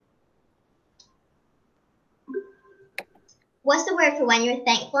What's the word for when you're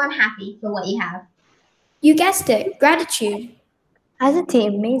thankful and happy for what you have? You guessed it, gratitude. As a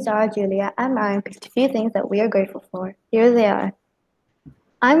team, me, Zara, Julia, and Marion picked a few things that we are grateful for. Here they are.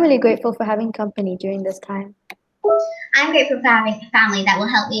 I'm really grateful for having company during this time. I'm grateful for having a family that will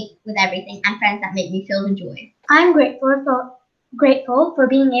help me with everything and friends that make me feel the joy. I'm grateful for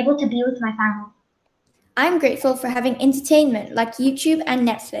being able to be with my family. I'm grateful for having entertainment like YouTube and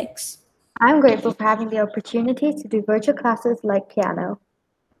Netflix. I'm grateful for having the opportunity to do virtual classes like piano.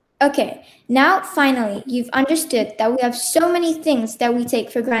 Okay, now finally, you've understood that we have so many things that we take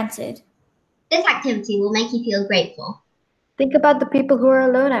for granted. This activity will make you feel grateful. Think about the people who are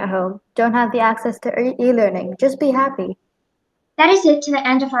alone at home, don't have the access to e-learning. Just be happy. That is it to the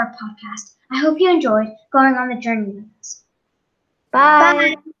end of our podcast. I hope you enjoyed going on the journey with us.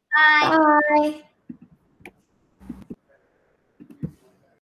 Bye. Bye. Bye.